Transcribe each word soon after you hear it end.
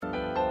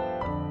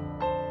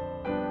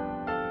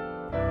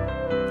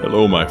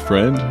Hello, my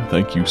friend.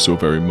 Thank you so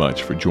very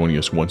much for joining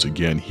us once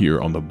again here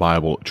on the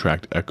Bible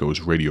Tract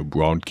Echoes radio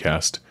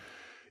broadcast.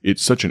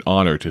 It's such an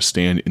honor to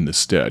stand in the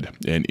stead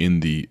and in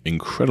the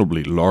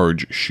incredibly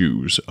large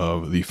shoes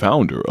of the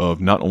founder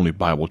of not only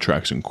Bible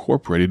Tracts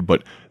Incorporated,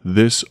 but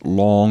this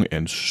long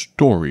and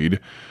storied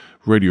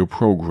radio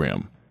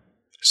program.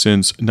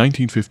 Since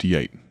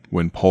 1958,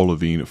 when Paul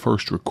Levine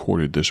first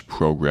recorded this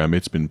program,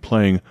 it's been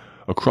playing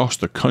across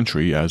the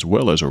country as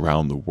well as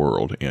around the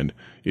world, and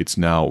it's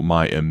now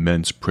my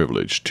immense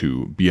privilege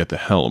to be at the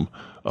helm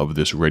of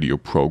this radio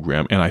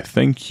program, and I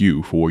thank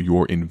you for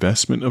your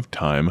investment of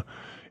time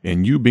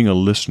and you being a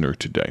listener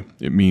today.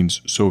 It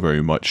means so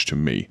very much to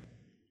me.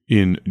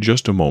 In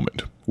just a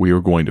moment, we are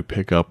going to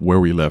pick up where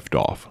we left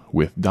off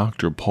with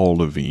Dr. Paul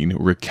Levine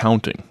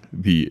recounting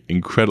the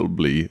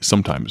incredibly,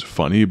 sometimes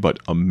funny, but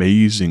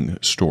amazing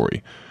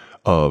story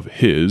of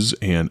his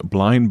and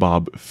Blind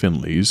Bob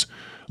Findley's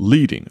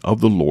leading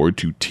of the Lord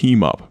to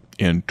team up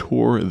and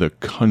tour the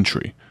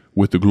country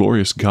with the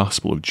glorious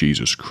gospel of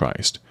Jesus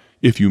Christ.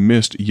 If you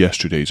missed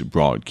yesterday's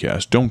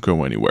broadcast, don't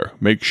go anywhere.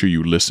 Make sure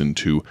you listen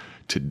to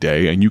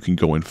today, and you can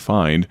go and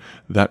find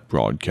that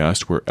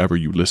broadcast wherever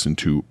you listen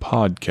to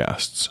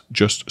podcasts.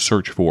 Just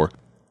search for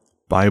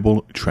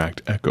Bible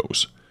Tract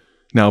Echoes.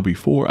 Now,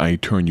 before I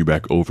turn you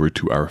back over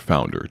to our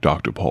founder,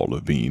 Dr. Paul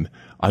Levine,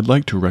 I'd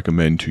like to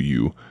recommend to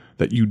you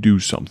that you do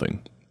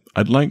something.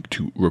 I'd like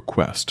to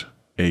request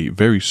a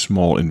very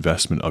small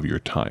investment of your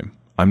time.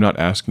 I'm not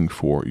asking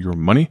for your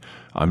money.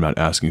 I'm not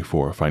asking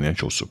for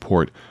financial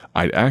support.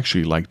 I'd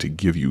actually like to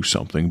give you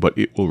something, but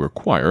it will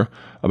require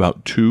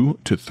about 2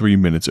 to 3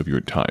 minutes of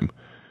your time.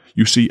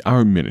 You see,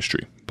 our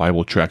ministry,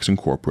 Bible Tracts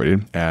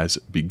Incorporated, has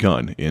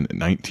begun in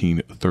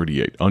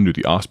 1938 under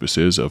the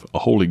auspices of a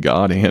holy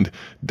God and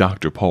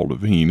Dr. Paul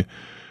Levine.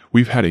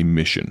 We've had a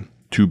mission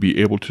to be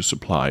able to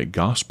supply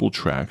gospel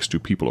tracts to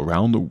people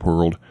around the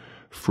world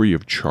free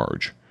of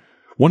charge.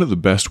 One of the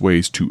best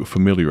ways to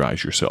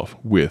familiarize yourself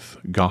with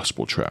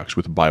gospel tracts,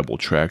 with Bible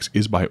tracts,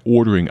 is by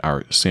ordering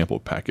our sample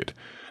packet.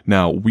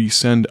 Now, we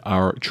send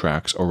our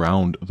tracts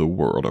around the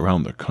world,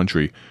 around the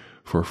country,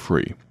 for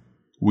free.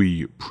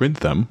 We print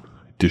them,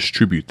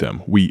 distribute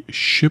them, we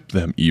ship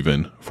them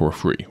even for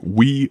free.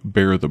 We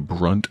bear the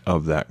brunt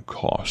of that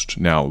cost.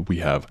 Now, we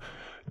have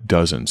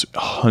dozens,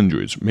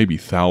 hundreds, maybe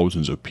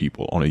thousands of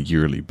people on a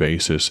yearly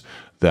basis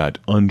that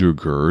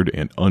undergird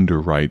and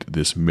underwrite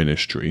this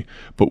ministry,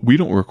 but we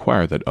don't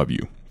require that of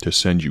you to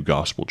send you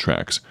gospel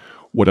tracts.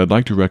 What I'd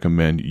like to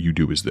recommend you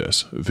do is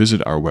this.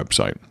 Visit our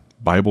website,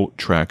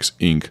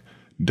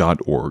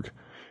 BibleTractsInc.org,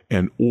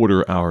 and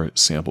order our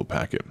sample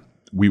packet.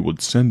 We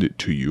would send it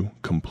to you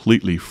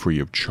completely free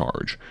of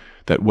charge.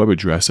 That web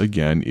address,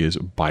 again, is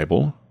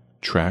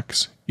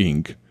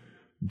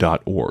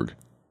BibleTractsInc.org.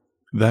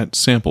 That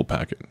sample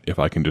packet, if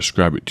I can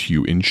describe it to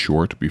you in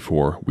short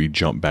before we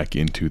jump back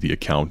into the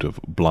account of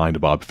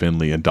Blind Bob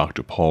Findley and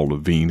Dr. Paul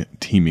Levine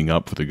teaming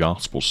up for the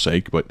gospel's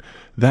sake, but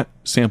that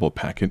sample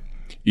packet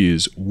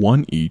is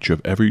one each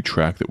of every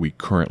tract that we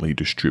currently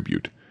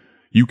distribute.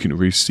 You can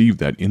receive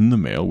that in the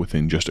mail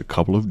within just a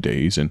couple of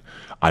days, and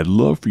I'd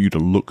love for you to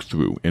look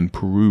through and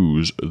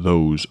peruse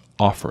those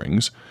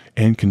offerings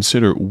and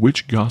consider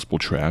which gospel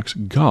tracts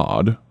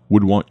God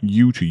would want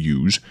you to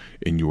use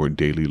in your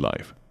daily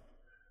life.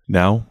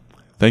 Now,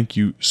 thank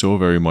you so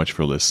very much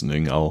for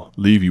listening. I'll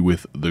leave you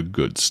with the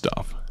good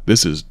stuff.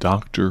 This is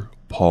Dr.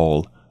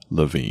 Paul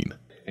Levine.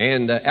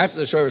 And after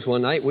the service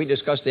one night, we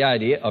discussed the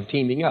idea of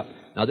teaming up.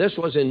 Now, this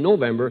was in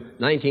November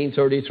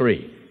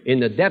 1933, in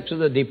the depths of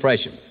the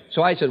Depression.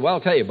 So I said, well,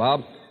 I'll tell you,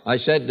 Bob. I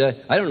said,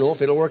 I don't know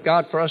if it'll work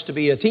out for us to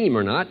be a team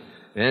or not.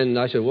 And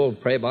I said, we'll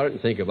pray about it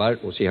and think about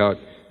it. We'll see how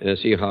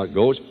it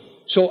goes.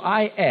 So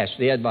I asked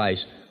the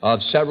advice of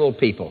several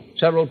people,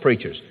 several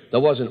preachers. There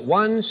wasn't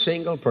one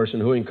single person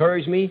who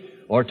encouraged me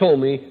or told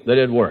me that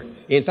it'd work.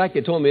 In fact,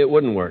 they told me it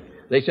wouldn't work.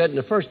 They said, in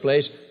the first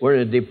place, we're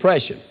in a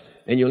depression,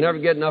 and you'll never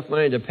get enough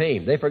money to pay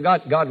him. They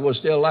forgot God was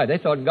still alive. They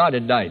thought God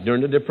had died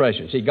during the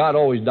Depression. See, God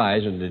always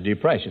dies in the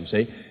Depression,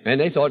 see? And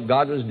they thought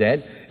God was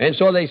dead. And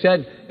so they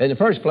said, in the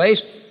first place,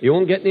 you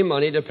won't get any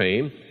money to pay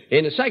him.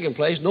 In the second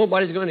place,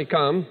 nobody's going to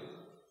come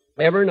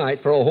every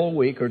night for a whole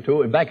week or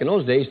two. And back in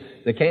those days,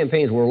 the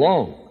campaigns were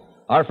long.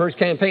 Our first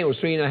campaign was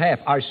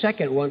 3.5. Our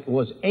second one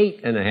was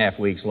 8.5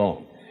 weeks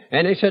long.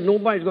 And they said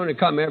nobody's going to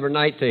come every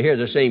night to hear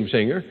the same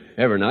singer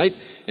every night.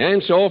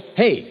 And so,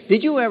 hey,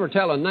 did you ever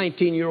tell a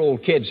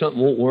 19-year-old kid something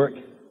won't work?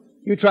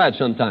 You try it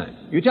sometime.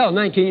 You tell a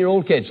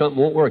 19-year-old kid something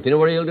won't work. You know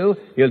what he'll do?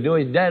 He'll do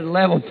his dead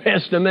level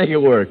best to make it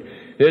work.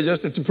 It's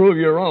just to prove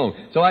you're wrong.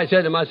 So I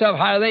said to myself,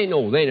 how do they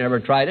know? They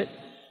never tried it.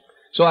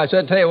 So I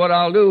said, tell you what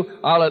I'll do.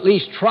 I'll at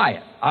least try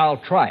it.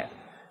 I'll try it.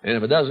 And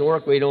if it doesn't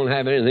work, we don't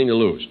have anything to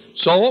lose.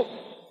 So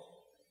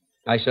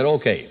I said,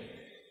 okay.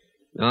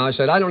 Now, I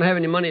said, I don't have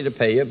any money to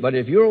pay you, but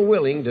if you're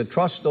willing to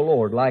trust the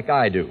Lord like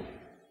I do,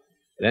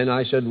 then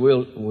I said,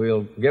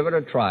 we'll give it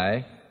a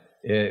try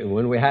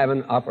when we have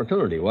an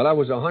opportunity. Well, I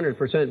was 100%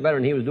 better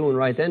than he was doing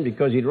right then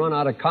because he'd run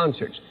out of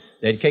concerts.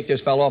 They'd kicked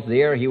this fellow off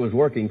the air he was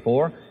working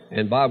for,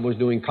 and Bob was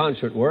doing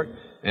concert work,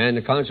 and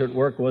the concert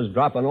work was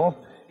dropping off.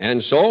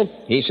 And so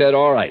he said,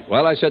 all right.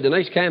 Well, I said, the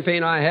next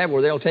campaign I have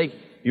where they'll take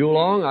you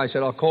along, I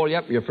said, I'll call you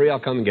up. You're free. I'll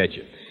come and get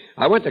you.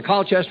 I went to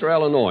Colchester,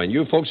 Illinois, and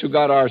you folks who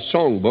got our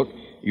songbook,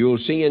 you'll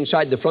see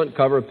inside the front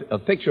cover a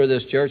picture of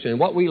this church and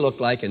what we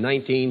looked like in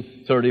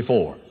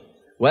 1934.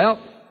 Well,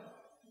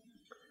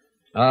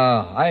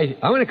 I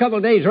went a couple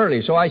of days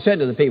early, so I said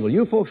to the people,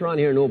 you folks around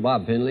here know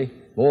Bob Findley?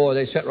 Boy,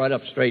 they sat right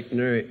up straight and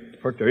they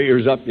put their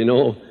ears up, you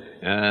know.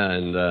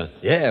 And,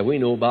 yeah, we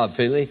know Bob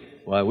Findley.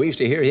 Well, we used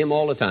to hear him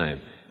all the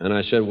time. And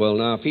I said, well,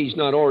 now, if he's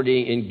not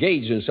already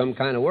engaged in some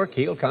kind of work,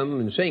 he'll come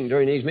and sing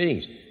during these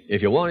meetings.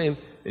 If you want him,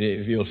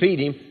 if you'll feed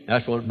him.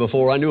 That's what,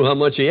 before I knew how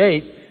much he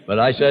ate. But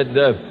I said,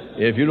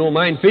 if you don't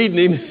mind feeding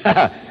him.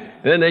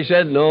 Then they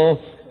said, no.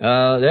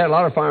 They had a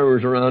lot of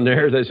farmers around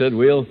there. They said,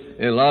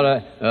 and a lot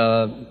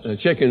of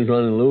chickens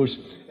running loose.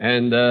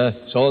 And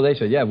so they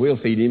said, yeah, we'll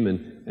feed him.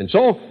 And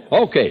so,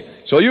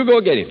 okay, so you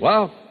go get him.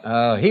 Well,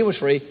 he was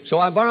free. So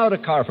I borrowed a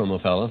car from a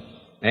fellow.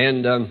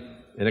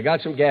 And I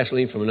got some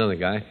gasoline from another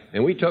guy,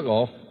 and we took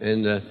off.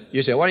 And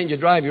you say, why didn't you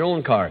drive your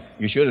own car?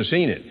 You should have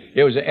seen it.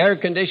 It was an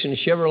air-conditioned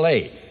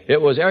Chevrolet. It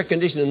was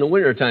air-conditioned in the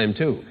wintertime,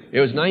 too. It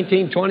was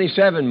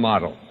 1927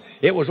 model.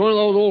 It was one of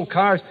those old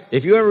cars,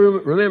 if you ever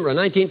remember, a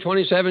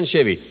 1927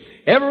 Chevy.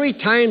 Every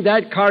time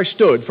that car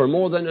stood for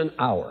more than an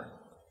hour,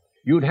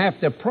 you'd have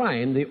to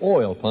prime the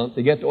oil pump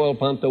to get the oil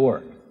pump to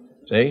work.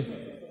 See?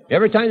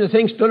 Every time the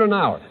thing stood an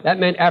hour. That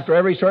meant after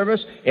every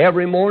service,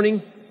 every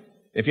morning.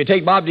 If you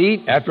take Bob to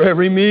eat, after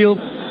every meal.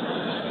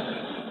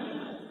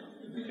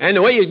 And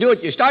the way you do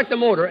it, you start the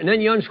motor, and then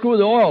you unscrew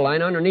the oil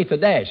line underneath the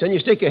dash. Then you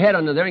stick your head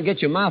under there and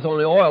get your mouth on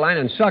the oil line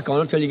and suck on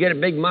it until you get a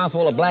big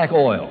mouthful of black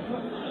oil.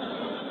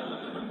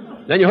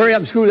 Then you hurry up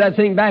and screw that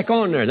thing back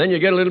on there. Then you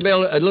get a little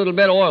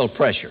bit of oil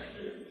pressure.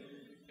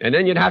 And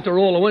then you'd have to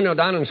roll the window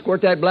down and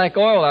squirt that black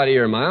oil out of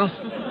your mouth.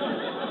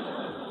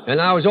 And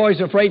I was always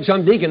afraid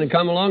some deacon would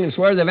come along and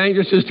swear the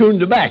evangelist is doing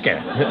tobacco.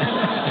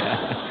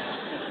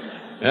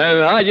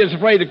 And I was just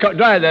afraid to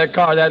drive that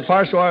car that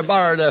far, so I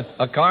borrowed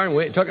a car, and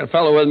we took a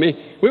fellow with me.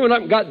 We went up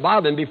and got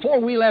Bob, and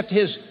before we left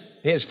his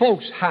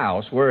folks'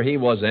 house, where he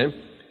was then,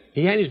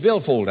 he had his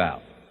billfold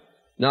out.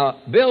 Now,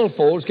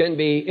 billfolds can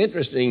be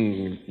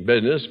interesting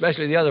business,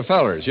 especially the other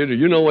fellers.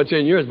 You know what's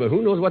in yours, but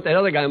who knows what that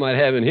other guy might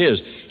have in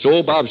his. So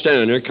old Bob's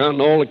standing there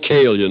counting all the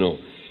kale, you know.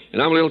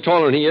 And I'm a little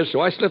taller than he is,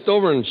 so I slipped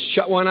over and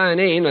shut one eye and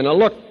aimed, and I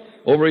looked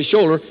over his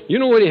shoulder. You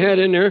know what he had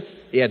in there?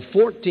 He had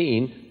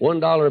 14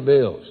 $1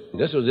 bills.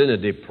 This was in a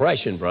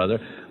depression, brother.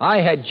 I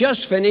had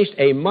just finished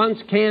a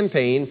month's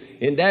campaign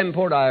in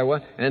Davenport,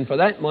 Iowa, and for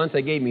that month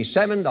they gave me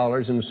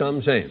 $7 and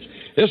some cents.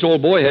 This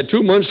old boy had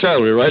 2 months'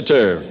 salary right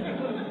there.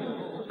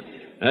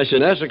 I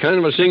said, that's the kind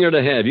of a singer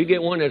to have. You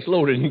get one that's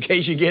loaded in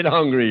case you get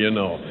hungry, you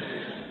know.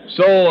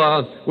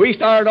 So we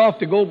started off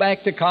to go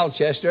back to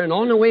Colchester, and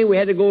on the way we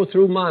had to go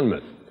through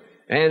Monmouth.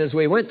 And as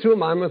we went through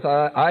Monmouth,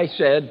 I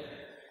said,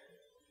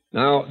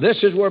 now,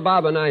 this is where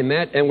Bob and I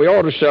met, and we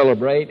ought to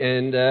celebrate.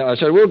 And I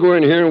said, we'll go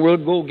in here and we'll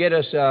go get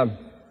us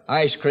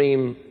ice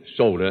cream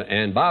soda,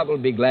 and Bob will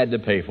be glad to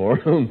pay for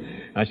them.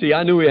 I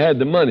knew he had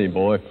the money,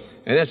 boy.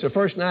 And that's the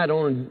first night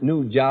on a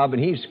new job,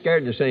 and he's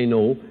scared to say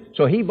no.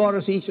 So he bought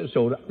us each a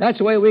soda. That's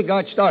the way we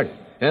got started.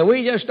 And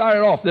we just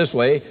started off this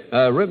way,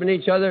 ribbing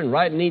each other and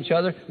riding each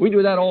other. We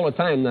do that all the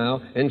time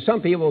now. And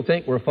some people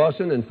think we're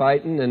fussing and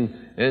fighting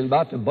and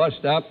about to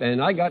bust up.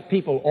 And I got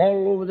people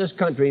all over this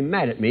country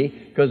mad at me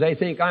because they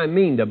think I'm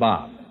mean to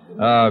Bob.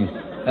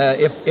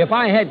 If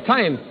I had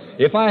time,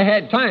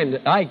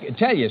 I could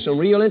tell you some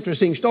real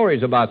interesting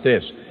stories about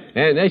this.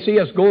 And they see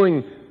us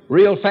going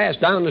real fast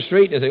down the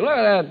street, and they say, look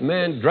at that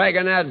man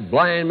dragging that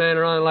blind man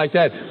around like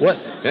that. What?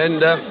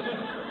 And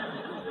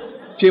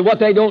see, what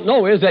they don't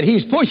know is that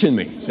he's pushing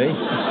me, see?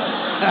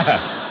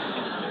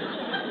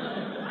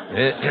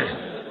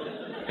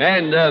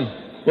 and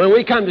when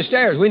we come to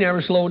stairs, we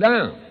never slow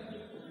down.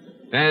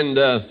 And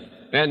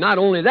not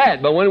only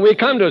that, but when we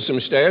come to some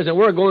stairs and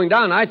we're going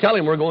down, I tell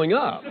him we're going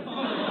up.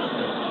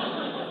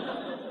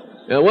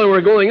 And when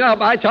we're going up,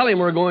 I tell him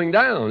we're going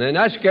down. And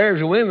that scares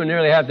the women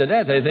nearly half to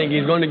death. They think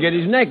he's going to get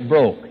his neck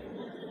broke.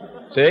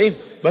 See?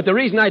 But the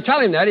reason I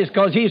tell him that is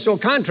because he's so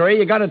contrary,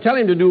 you got to tell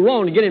him to do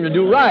wrong to get him to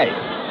do right.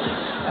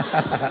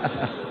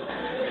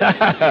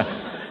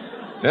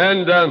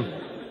 And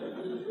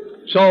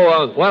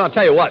well, I'll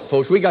tell you what,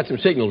 folks, we got some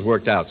signals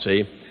worked out,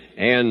 see?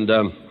 And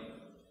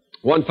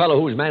one fellow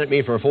who was mad at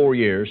me for 4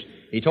 years,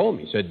 he told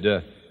me, said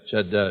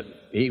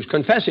he was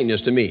confessing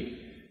this to me.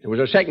 There was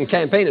a second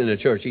campaign in the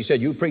church. He said,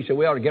 you preach that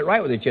we ought to get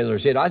right with each other.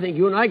 He said, I think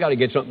you and I got to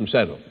get something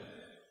settled.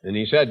 And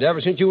he said, ever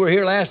since you were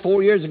here last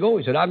 4 years ago,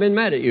 he said, I've been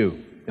mad at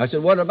you. I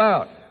said, what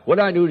about? What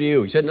did I do to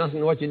you? He said, nothing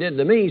to what you did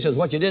to me. He says,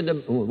 what you did to,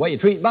 the way you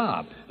treat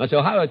Bob. I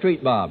said, how did I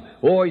treat Bob?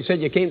 Oh, he said,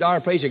 you came to our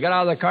place, you got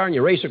out of the car, and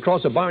you raced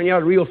across the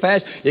barnyard real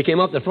fast. You came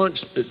up the front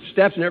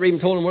steps and never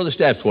even told him where the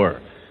steps were.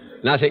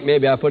 And I think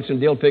maybe I put some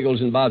dill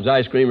pickles in Bob's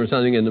ice cream or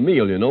something in the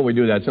meal, you know. We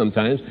do that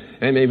sometimes.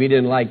 And maybe he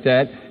didn't like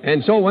that.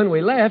 And so when we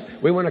left,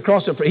 we went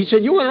across he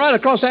said, you went right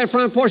across that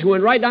front porch. We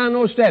went right down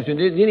those steps and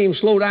didn't even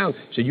slow down.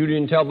 He said, you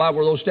didn't tell Bob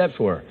where those steps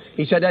were.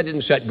 He said, that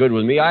didn't set good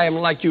with me. I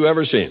haven't liked you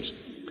ever since.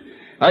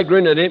 I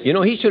grinned at him. You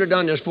know, he should have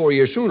done this 4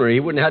 years sooner. He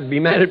wouldn't have to be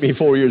mad at me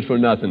 4 years for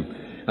nothing.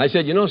 I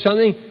said, you know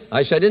something?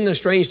 I said, isn't it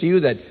strange to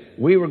you that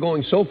we were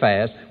going so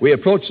fast, we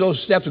approached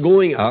those steps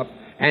going up,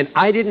 and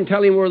I didn't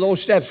tell him where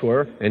those steps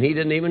were, and he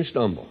didn't even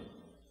stumble.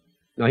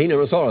 Now, he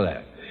never thought of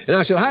that. And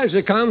I said, how does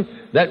it come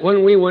that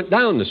when we went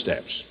down the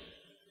steps,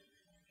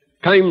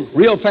 came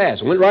real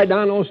fast, went right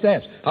down those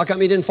steps, how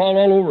come he didn't fall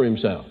all over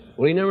himself?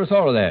 Well, he never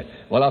thought of that.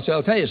 Well, I'll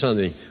tell you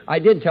something. I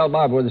did tell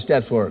Bob where the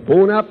steps were,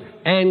 going up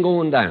and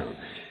going down.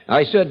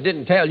 I said,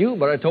 didn't tell you,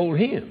 but I told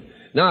him.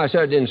 Now, I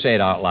said I didn't say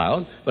it out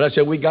loud, but I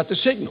said we got the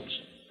signals.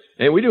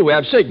 And we do. We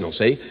have signals,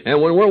 see?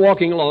 And when we're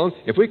walking along,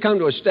 if we come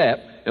to a step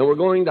and we're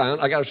going down,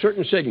 I got a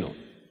certain signal.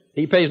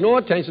 He pays no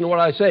attention to what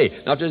I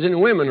say. Now, if there's any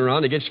women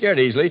around, they get scared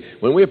easily.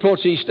 When we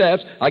approach these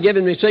steps, I give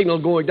him the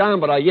signal going down,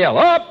 but I yell,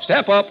 up,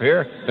 step up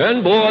here.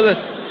 And, boy,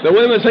 the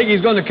women think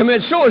he's going to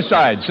commit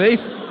suicide, see?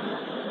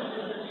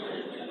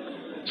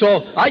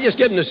 So I just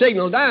give him the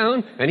signal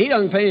down, and he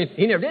never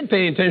did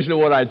pay attention to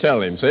what I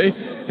tell him, see?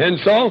 And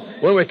so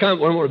when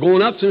we're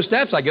going up some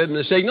steps, I give him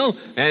the signal,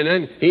 and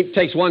then he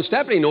takes one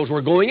step and he knows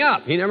we're going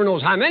up. He never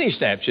knows how many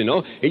steps, you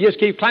know. He just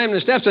keeps climbing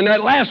the steps, and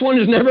that last one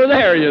is never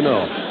there, you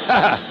know.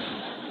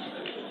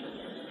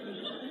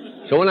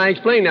 So when I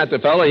explained that to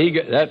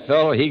that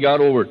fellow, he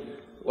got over it.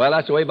 Well,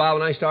 that's the way Bob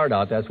and I started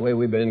out. That's the way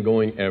we've been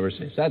going ever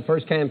since. That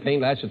first campaign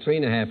lasted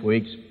 3.5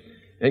 weeks.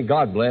 And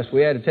God bless,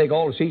 we had to take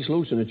all the seats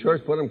loose in the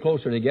church, put them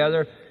closer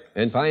together,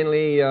 and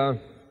finally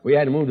we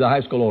had to move to the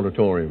high school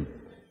auditorium.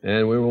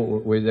 And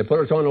they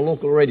put us on a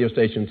local radio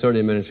station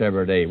 30 minutes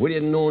every day. We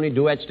didn't know any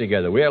duets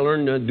together. We had to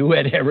learn to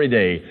duet every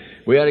day.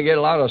 We had to get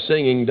a lot of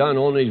singing done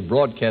on these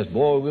broadcasts.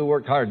 Boy, we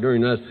worked hard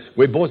during this.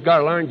 We both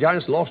got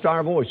laryngitis, lost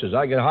our voices.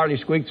 I could hardly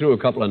squeak through a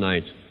couple of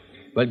nights.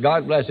 But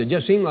God bless, it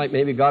just seemed like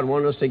maybe God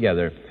wanted us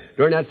together.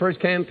 During that first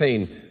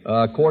campaign,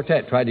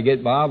 quartet tried to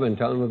get Bob and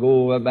tell him to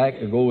go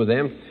back and go with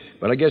them.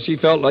 But I guess he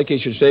felt like he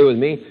should stay with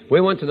me.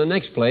 We went to the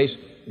next place.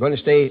 We're going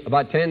to stay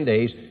about 10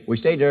 days. We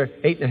stayed there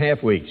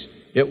 8.5 weeks.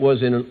 It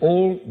was in an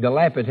old,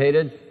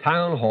 dilapidated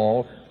town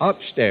hall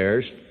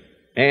upstairs,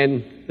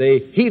 and they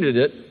heated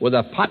it with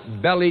a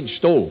pot-bellied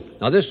stove.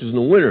 Now, this is in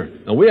the winter.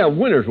 Now, we have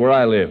winters where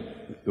I live.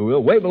 We're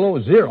way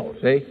below zero,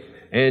 see?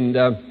 And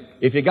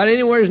if you got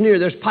anywhere near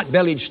this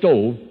pot-bellied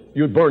stove,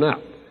 you'd burn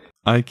up.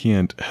 I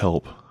can't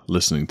help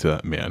listening to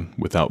that man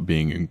without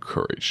being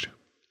encouraged.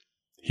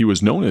 He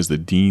was known as the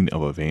Dean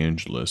of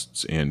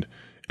Evangelists, and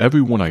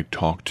everyone I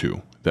talked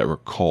to that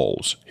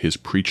recalls his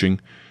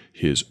preaching,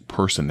 his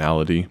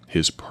personality,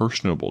 his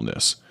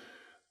personableness,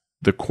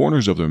 the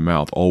corners of their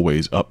mouth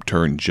always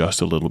upturn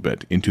just a little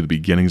bit into the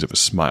beginnings of a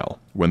smile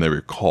when they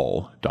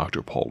recall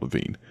Dr. Paul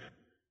Levine.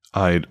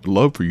 I'd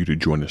love for you to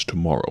join us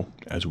tomorrow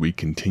as we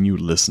continue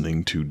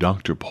listening to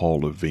Dr.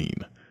 Paul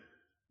Levine.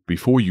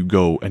 Before you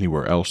go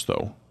anywhere else,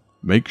 though,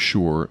 make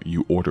sure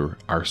you order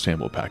our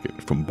sample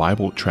packet from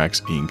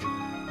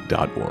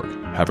BibleTracksInc.org.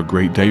 Have a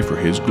great day for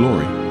His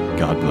glory.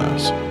 God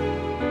bless.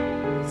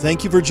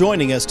 Thank you for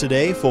joining us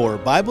today for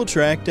Bible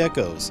Tract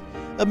Echoes,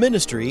 a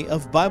ministry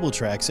of Bible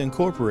Tracts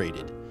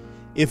Incorporated.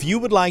 If you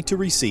would like to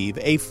receive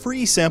a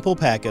free sample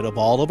packet of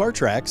all of our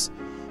tracts,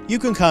 you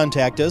can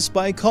contact us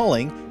by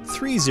calling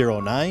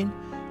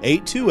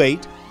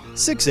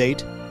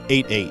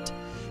 309-828-6888.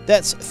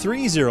 That's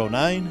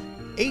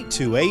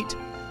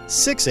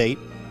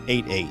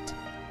 309-828-6888.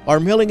 Our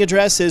mailing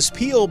address is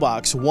P.O.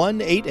 Box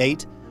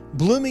 188,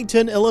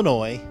 Bloomington,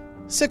 Illinois,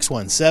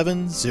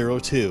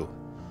 61702.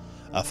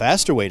 A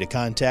faster way to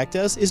contact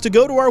us is to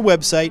go to our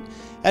website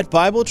at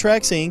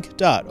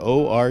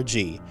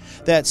BibleTracksInc.org.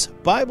 That's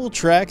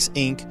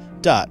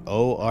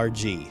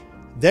BibleTracksInc.org.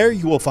 There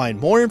you will find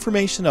more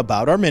information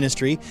about our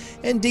ministry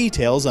and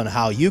details on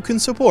how you can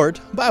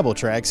support Bible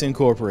Tracts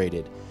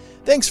Incorporated.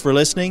 Thanks for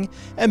listening,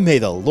 and may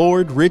the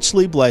Lord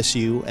richly bless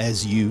you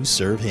as you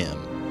serve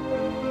Him.